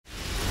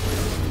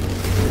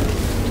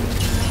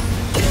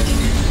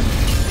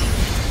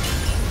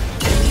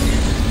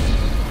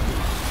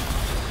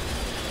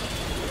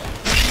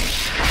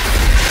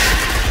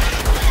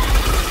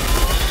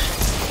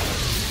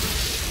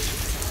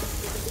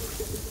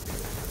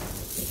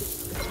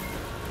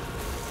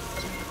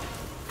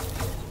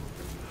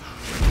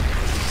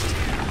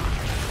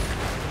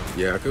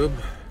Jacob?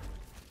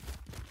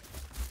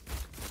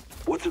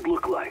 What's it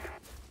look like?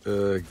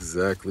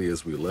 Exactly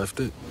as we left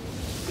it.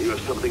 You have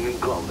something in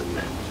common,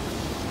 then.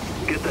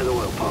 Get that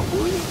oil pump,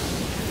 will you?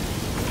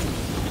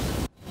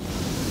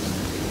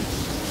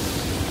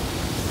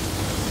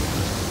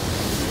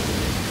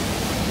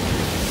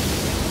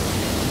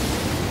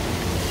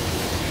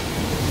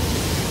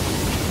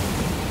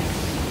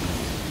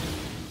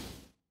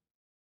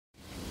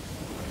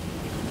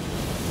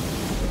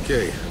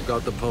 Okay, I've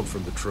got the pump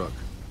from the truck.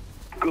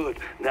 Good.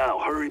 Now,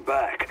 hurry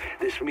back.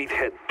 This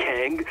meathead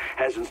Kang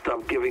hasn't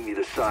stopped giving me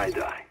the side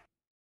eye.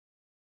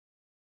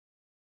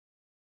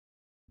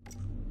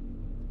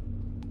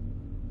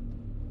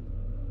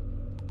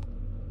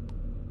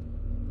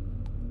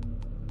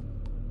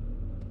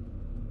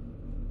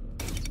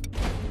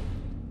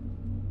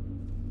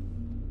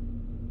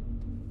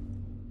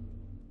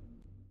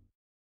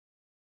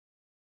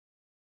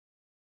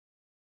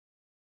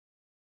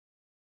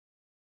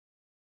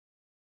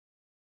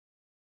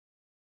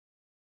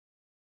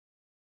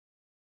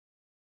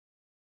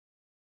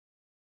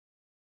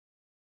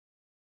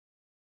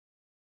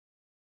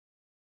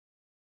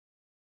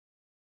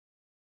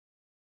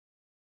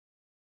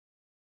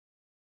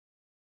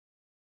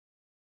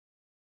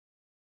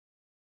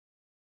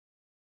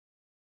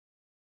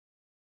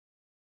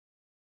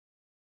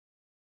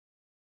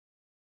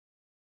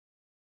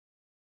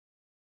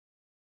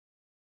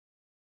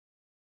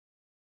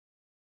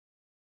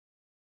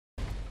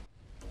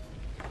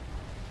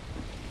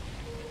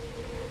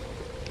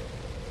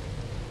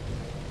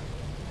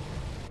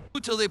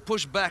 Till they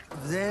push back,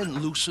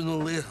 then loosen a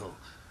little.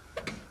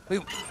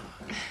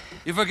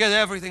 You forget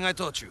everything I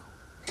taught you.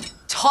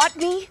 Taught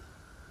me?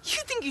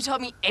 You think you taught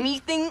me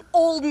anything,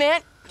 old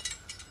man?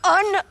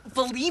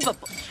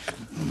 Unbelievable.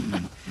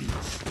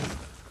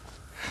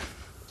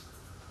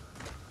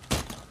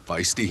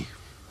 Feisty.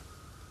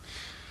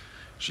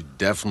 She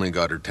definitely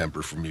got her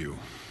temper from you.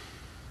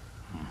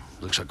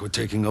 Looks like we're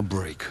taking a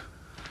break.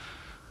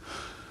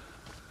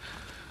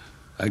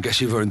 I guess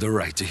you've earned the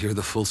right to hear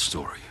the full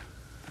story.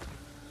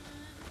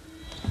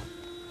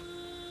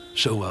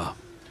 So, a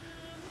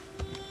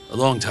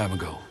long time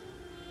ago,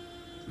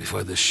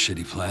 before this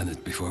shitty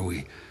planet, before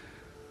we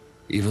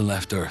even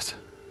left Earth,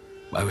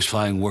 I was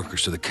flying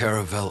workers to the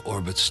Caravel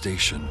orbit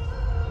station.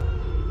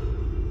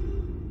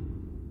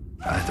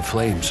 The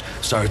flames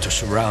started to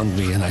surround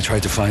me, and I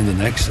tried to find an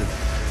exit.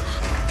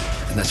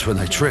 And that's when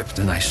I tripped,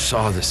 and I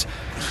saw this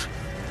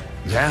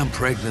damn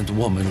pregnant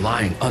woman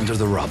lying under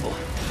the rubble.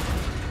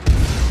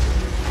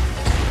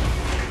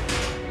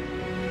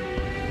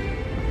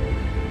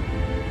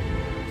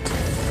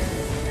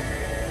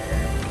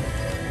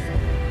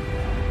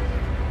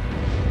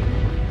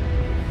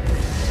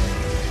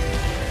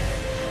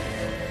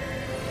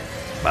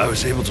 I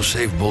was able to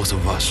save both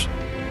of us.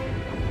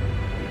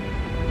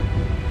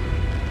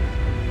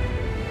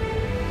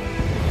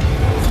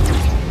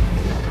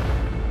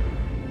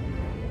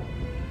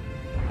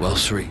 Well,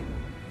 Sri.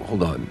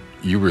 Hold on.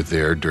 You were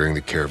there during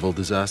the Caravel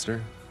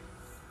disaster?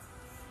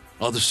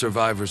 All the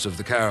survivors of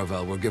the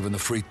Caravel were given a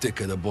free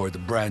ticket aboard the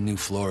brand new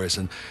Flores,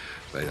 and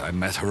I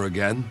met her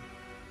again.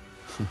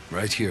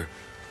 Right here,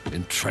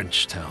 in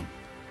Trenchtown.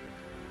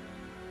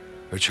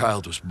 Her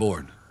child was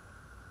born.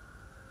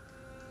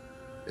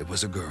 It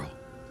was a girl.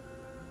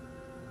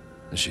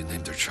 And she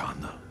named her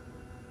Chana.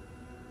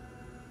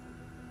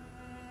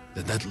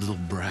 Then that little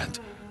brat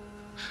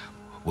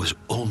was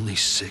only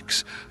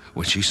 6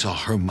 when she saw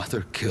her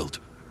mother killed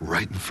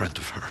right in front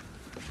of her.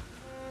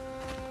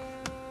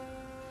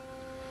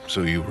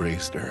 So you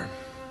raised her.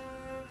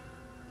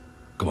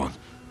 Come on.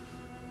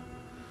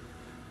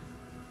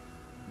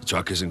 The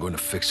truck isn't going to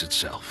fix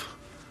itself.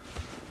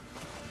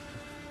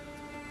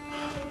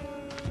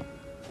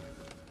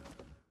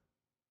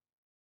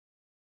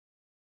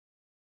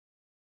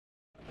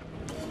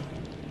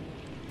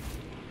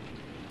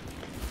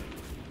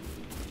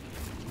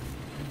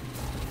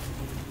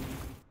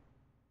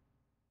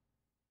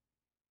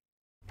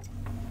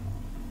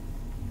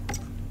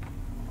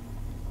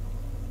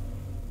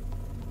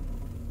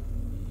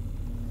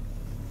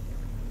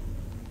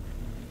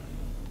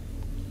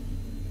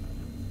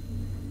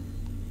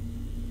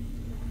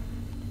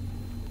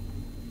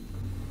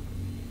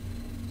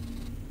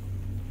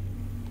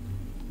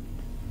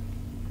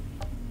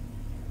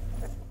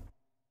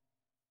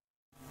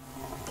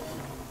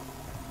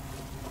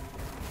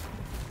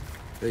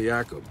 Hey,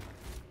 Jacob.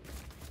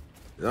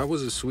 That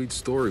was a sweet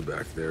story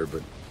back there,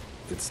 but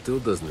it still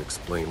doesn't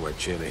explain why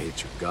Chana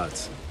hates your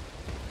guts.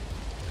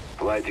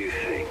 Why do you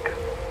think?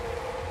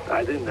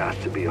 I didn't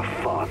ask to be a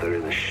father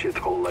in a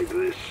shithole like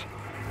this.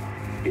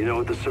 You know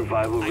what the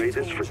survival rate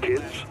is for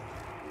kids?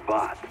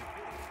 But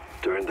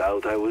turned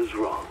out I was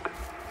wrong.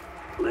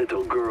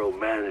 Little girl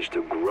managed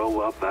to grow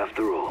up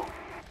after all.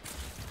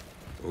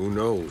 Who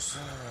knows?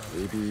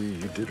 Maybe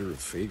you did her a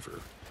favor.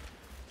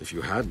 If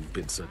you hadn't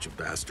been such a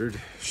bastard,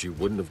 she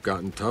wouldn't have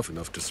gotten tough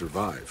enough to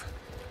survive.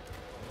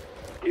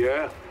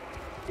 Yeah,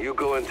 you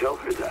go and tell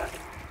her that.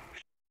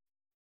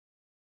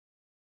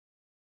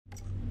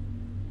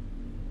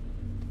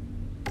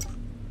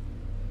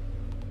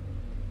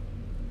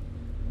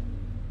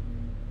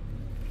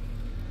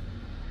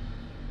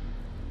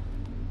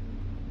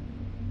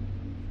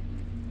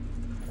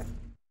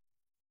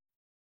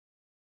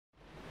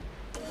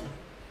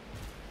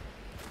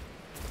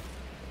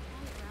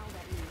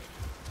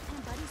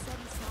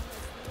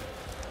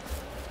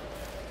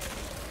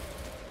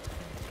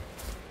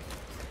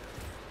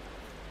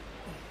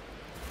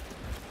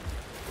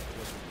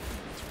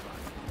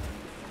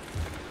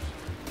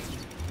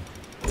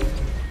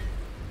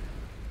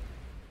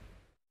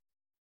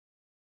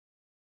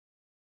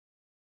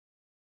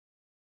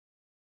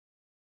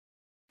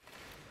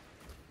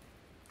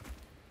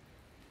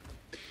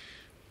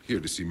 Here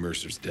to see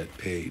Mercer's debt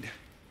paid.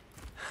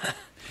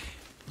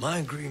 My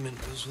agreement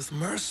was with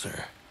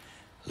Mercer.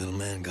 Little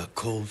man got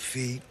cold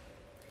feet.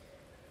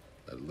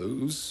 I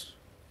lose,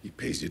 he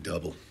pays you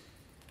double.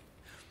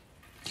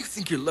 You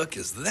think your luck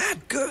is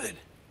that good?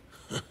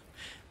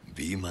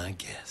 Be my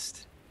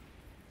guest.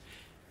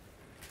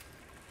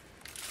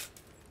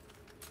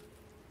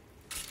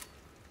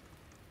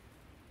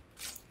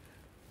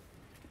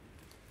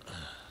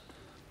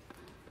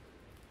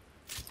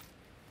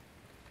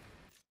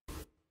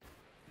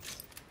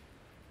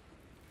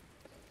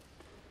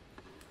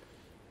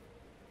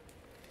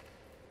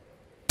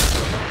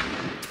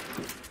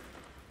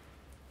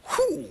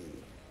 Whew.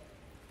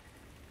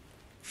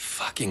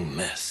 Fucking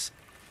mess.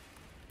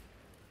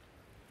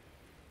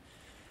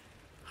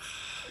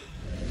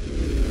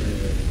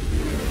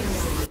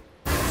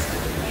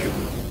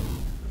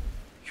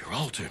 You're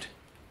altered.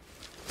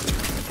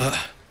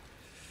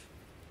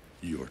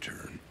 Your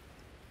turn.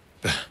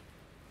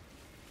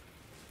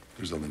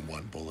 There's only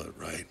one bullet,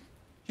 right?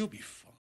 You'll be fine.